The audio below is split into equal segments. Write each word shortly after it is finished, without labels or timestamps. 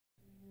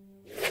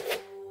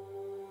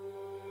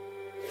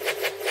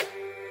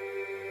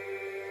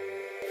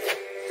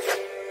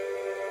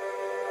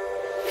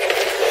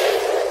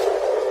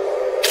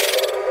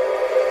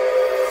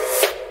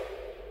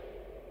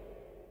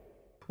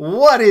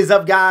What is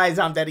up, guys?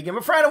 I'm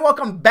DaddyGamerFred, and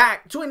welcome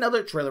back to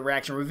another trailer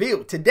reaction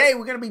review. Today,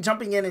 we're going to be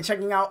jumping in and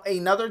checking out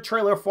another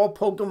trailer for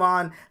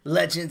Pokemon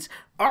Legends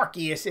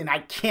Arceus, and I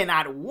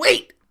cannot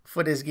wait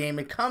for this game.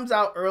 It comes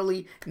out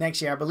early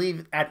next year, I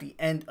believe at the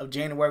end of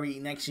January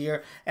next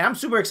year, and I'm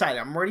super excited.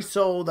 I'm already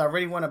sold. I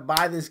already want to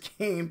buy this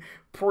game,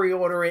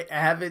 pre-order it,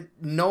 have it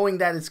knowing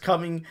that it's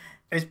coming.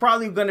 It's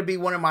probably going to be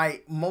one of my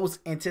most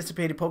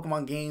anticipated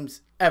Pokemon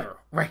games ever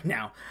right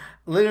now.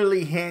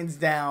 Literally, hands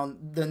down,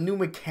 the new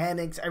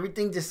mechanics,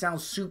 everything just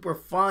sounds super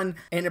fun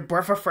and a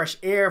breath of fresh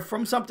air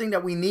from something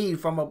that we need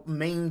from a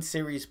main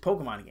series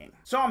Pokemon game.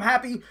 So I'm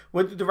happy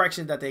with the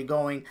direction that they're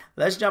going.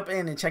 Let's jump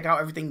in and check out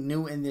everything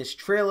new in this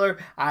trailer.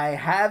 I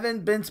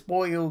haven't been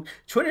spoiled.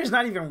 Twitter's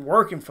not even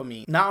working for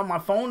me. Not on my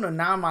phone or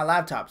not on my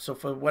laptop. So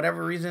for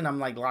whatever reason, I'm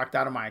like locked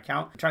out of my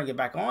account. I'm trying to get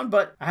back on,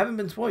 but I haven't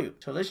been spoiled.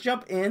 So let's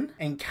jump in.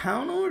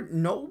 Encounter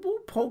noble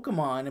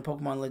Pokemon in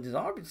Pokemon Legends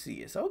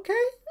Arceus.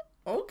 Okay.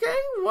 Okay,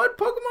 what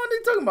Pokemon are they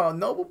talking about?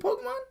 Noble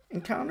Pokemon?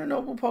 Encounter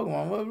noble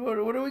Pokemon.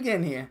 What are we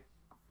getting here?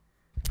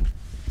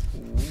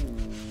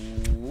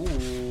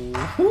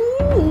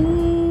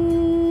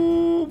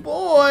 Ooh,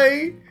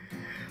 boy.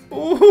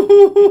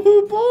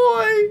 Ooh,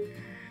 boy.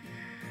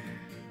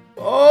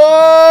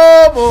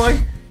 Oh, boy.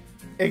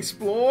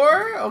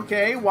 Explore.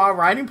 Okay, while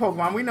riding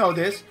Pokemon. We know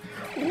this.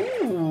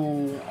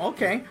 Ooh,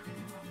 okay.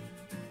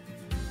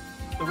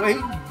 The way,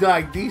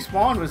 like,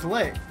 despawn was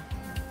lit.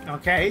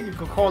 Okay, you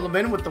can call them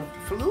in with the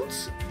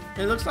flutes,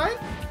 it looks like.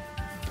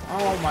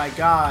 Oh my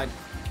god.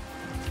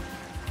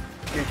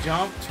 You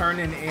jump, turn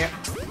in the air.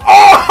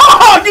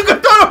 Oh! You can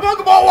throw the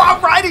Pokeball while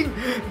I'm riding!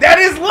 That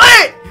is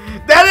lit!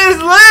 That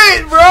is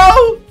lit,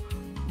 bro!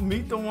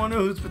 Meet the one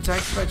who's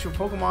protects special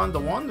Pokemon, the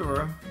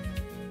Wanderer.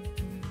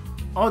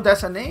 Oh,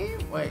 that's a name?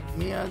 Wait,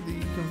 Mia, do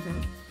you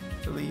continue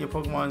to lead your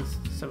Pokemon's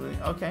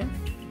sibling? Okay.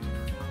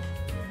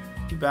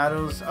 He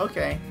battles,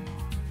 okay.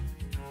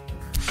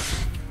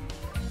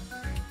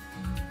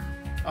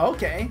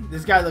 Okay,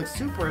 this guy looks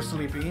super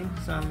sleepy.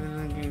 So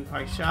I'm getting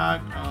quite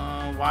shocked.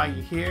 Why are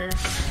you here?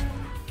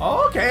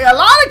 Okay, a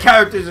lot of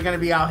characters are gonna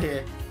be out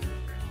here.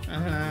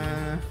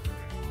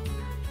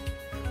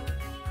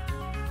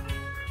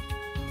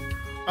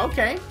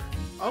 Okay,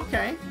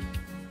 okay.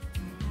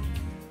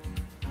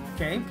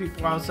 Okay,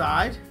 people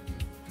outside.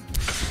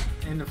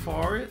 In the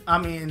forest. I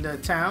mean, in the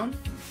town.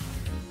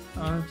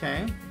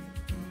 Okay.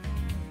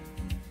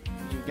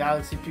 You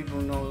galaxy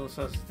people know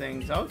such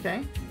things.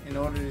 Okay. In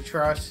order to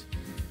trust.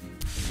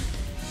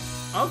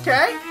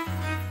 Okay,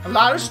 a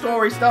lot of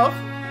story stuff.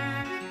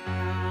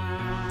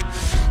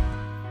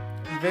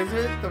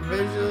 Visit the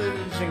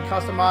village and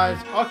customize.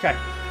 Okay,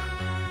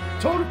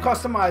 total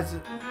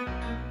customizable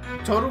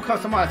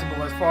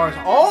as far as.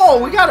 Oh,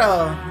 we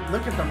gotta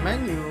look at the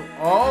menu.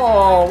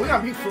 Oh, we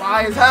gotta be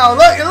fly as hell.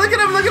 Look at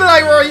him looking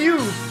like where are you?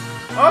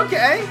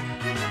 Okay,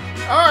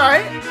 all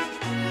right.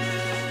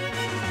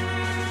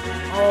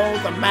 Oh,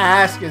 the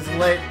mask is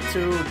lit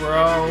too,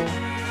 bro.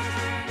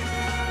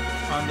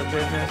 On the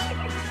business.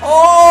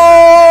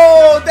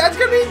 Oh, that's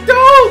gonna be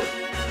dope!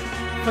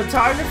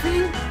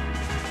 Photography?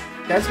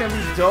 That's gonna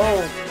be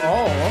dope.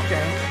 Oh,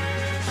 okay.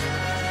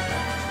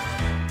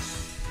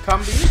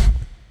 Combi?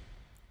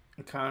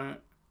 Okay.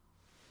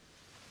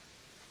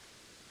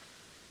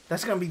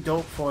 That's gonna be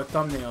dope for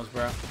thumbnails,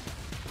 bro.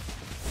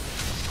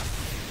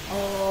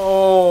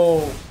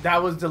 Oh,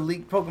 that was the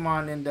leaked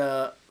Pokemon in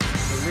the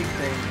leak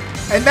thing.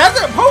 And that's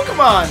a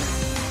Pokemon!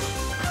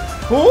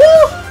 Who?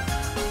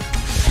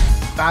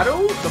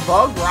 Battle? The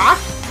Bug Rock?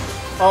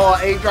 Oh,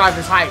 A-Drive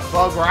is hype.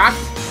 Bug Rock?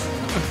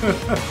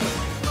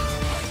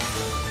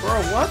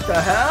 Bro, what the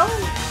hell?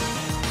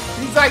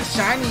 He's like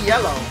shiny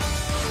yellow.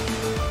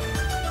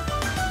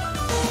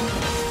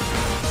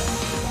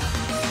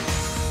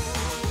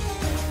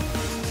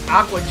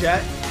 Aqua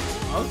Jet.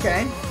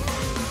 Okay.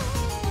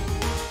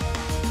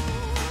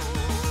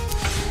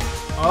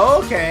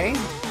 Okay.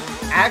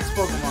 Axe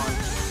Pokemon.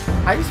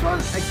 How you spell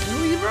it?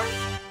 Libra?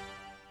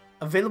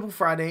 Available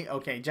Friday.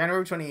 Okay,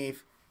 January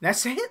 28th.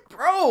 That's it?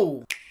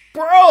 Bro!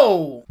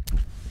 Bro!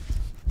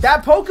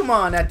 That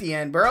Pokemon at the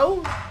end,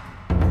 bro.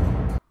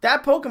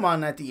 That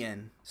Pokemon at the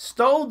end.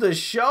 Stole the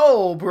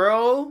show,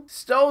 bro.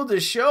 Stole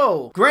the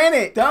show.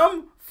 Granted,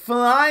 them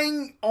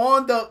flying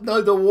on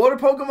the water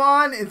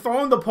Pokemon and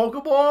throwing the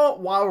Pokeball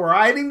while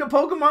riding the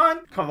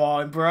Pokemon? Come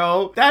on,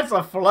 bro. That's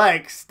a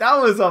flex.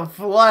 That was a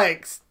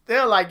flex.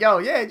 They're like, yo,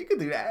 yeah, you can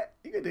do that.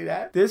 You can do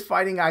that. This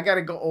fighting, I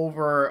gotta go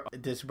over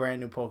this brand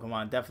new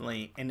Pokemon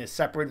definitely in a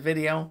separate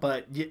video.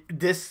 But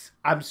this,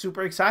 I'm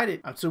super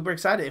excited. I'm super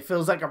excited. It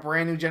feels like a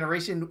brand new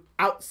generation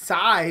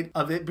outside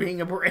of it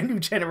being a brand new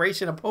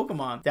generation of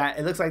Pokemon. That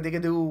it looks like they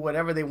can do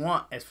whatever they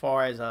want as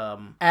far as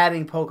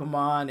adding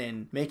Pokemon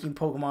and making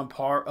Pokemon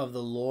part of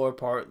the lore,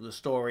 part of the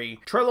story.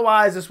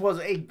 Trailer-wise, this was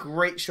a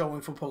great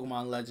showing for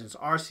Pokemon Legends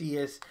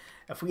Arceus.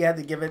 If we had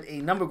to give it a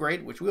number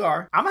grade, which we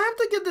are, I'm gonna have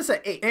to give this an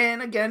 8.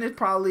 And again, it's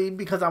probably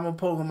because I'm a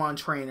Pokemon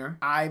trainer.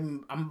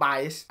 I'm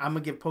biased. I'm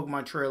gonna give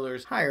Pokemon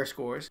trailers higher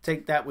scores.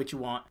 Take that what you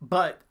want.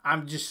 But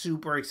I'm just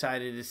super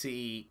excited to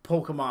see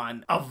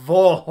Pokemon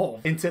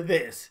evolve into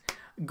this.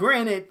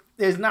 Granted,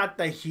 It's not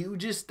the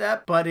hugest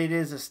step, but it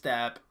is a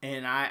step,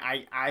 and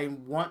I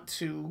want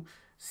to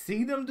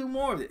see them do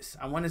more of this.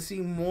 I want to see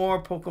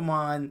more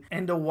Pokemon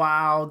in the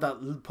wild,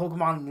 the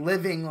Pokemon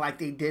living like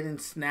they did in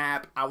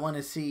Snap. I want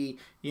to see,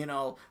 you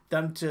know,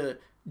 them to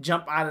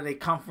jump out of their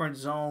comfort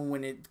zone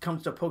when it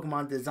comes to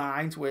Pokemon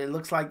designs, where it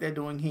looks like they're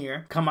doing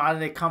here. Come out of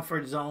their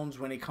comfort zones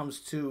when it comes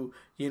to,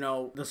 you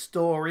know, the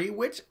story,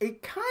 which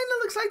it kind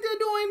of looks like they're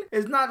doing.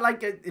 It's not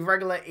like a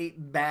regular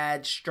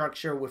 8-badge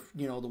structure with,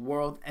 you know, the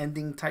world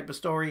ending type of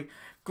story.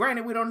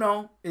 Granted, we don't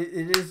know.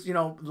 It is, you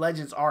know,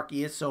 Legends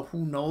Arceus, so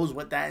who knows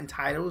what that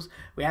entitles.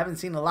 We haven't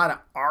seen a lot of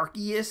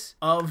Arceus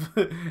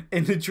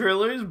in the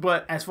trailers,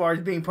 but as far as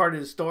being part of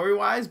the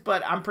story-wise,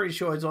 but I'm pretty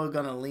sure it's all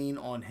going to lean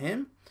on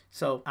him.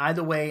 So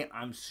either way,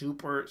 I'm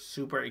super,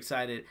 super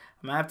excited.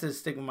 I'm going to have to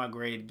stick with my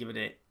grade, give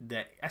it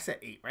I said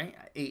 8, right?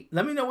 8.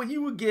 Let me know what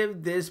you would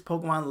give this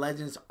Pokemon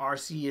Legends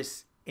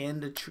Arceus in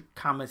the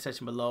comment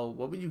section below.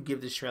 What would you give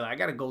this trailer? I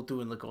got to go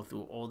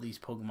through all these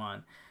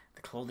Pokemon.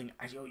 The clothing,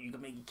 yo, you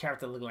can make your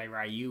character look like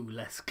Ryu.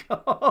 Let's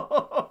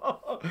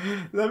go.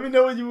 Let me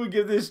know what you would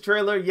give this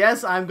trailer.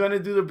 Yes, I'm going to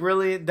do the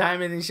Brilliant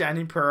Diamond and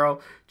Shining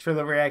Pearl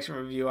trailer reaction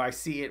review. I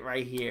see it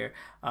right here.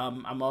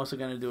 I'm also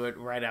going to do it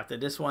right after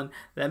this one.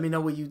 Let me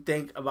know what you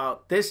think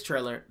about this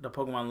trailer, the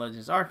Pokemon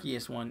Legends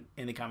Arceus one,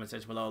 in the comment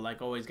section below.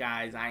 Like always,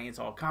 guys, I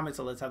answer all comments,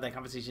 so let's have that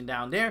conversation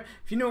down there.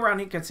 If you're new around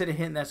here, consider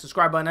hitting that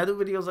subscribe button. I do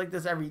videos like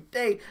this every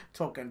day,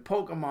 talking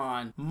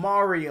Pokemon,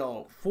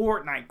 Mario,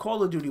 Fortnite,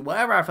 Call of Duty,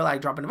 whatever I feel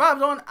like dropping the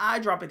vibes on, I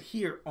drop it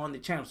here on the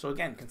channel. So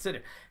again,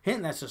 consider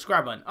hitting that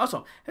subscribe button.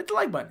 Also, hit the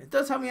like button. It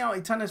does help me out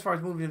a ton as far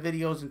as moving the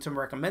videos and to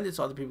recommend it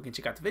so other people can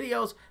check out the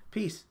videos.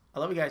 Peace. I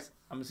love you guys.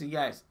 I'm going to see you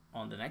guys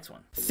on the next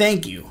one.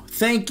 Thank you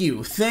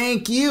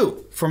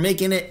for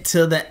making it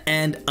to the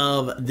end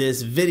of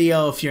this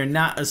video. If you're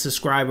not a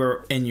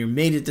subscriber and you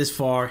made it this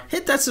far,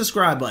 hit that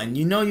subscribe button.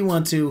 You know you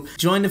want to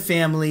join the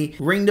family,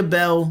 ring the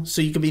bell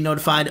so you can be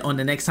notified on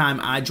the next time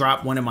I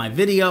drop one of my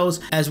videos,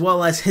 as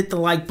well as hit the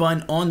like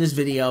button on this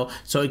video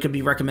so it could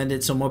be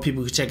recommended so more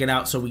people can check it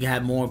out, so we can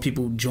have more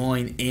people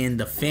join in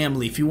the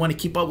family. If you want to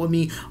keep up with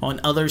me on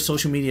other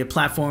social media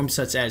platforms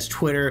such as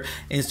Twitter,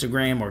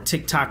 Instagram, or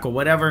TikTok or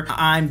whatever,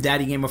 I'm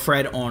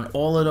DaddyGamerFred on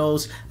all of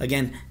those.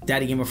 Again,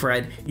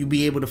 DaddyGamerFred. You'll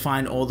be able to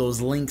find all those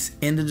links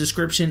in the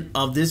description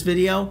of this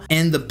video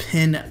and the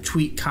pinned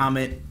tweet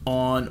comment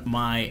on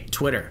my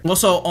Twitter.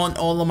 Also, on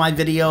all of my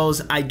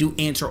videos, I do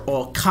answer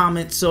all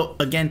comments. So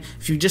again,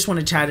 if you just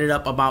want to chat it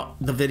up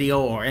about the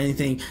video or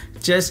anything,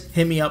 just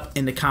hit me up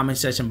in the comment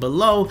section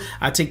below.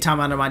 I take time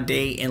out of my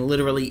day and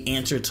literally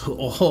answer to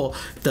all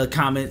the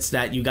comments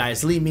that you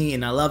guys leave me,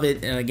 and I love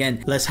it. And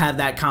again, let's have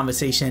that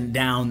conversation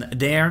down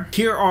there.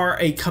 Here are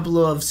a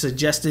couple of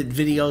suggested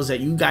videos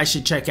that you guys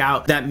should check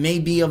out that may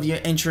be of your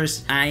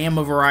interest. I am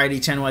a variety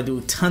channel. I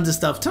do tons of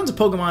stuff, tons of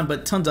Pokemon,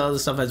 but tons of other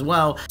stuff as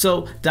well.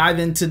 So dive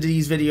into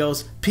these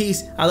videos.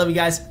 Peace. I love you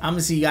guys. I'm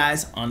gonna see you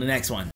guys on the next one.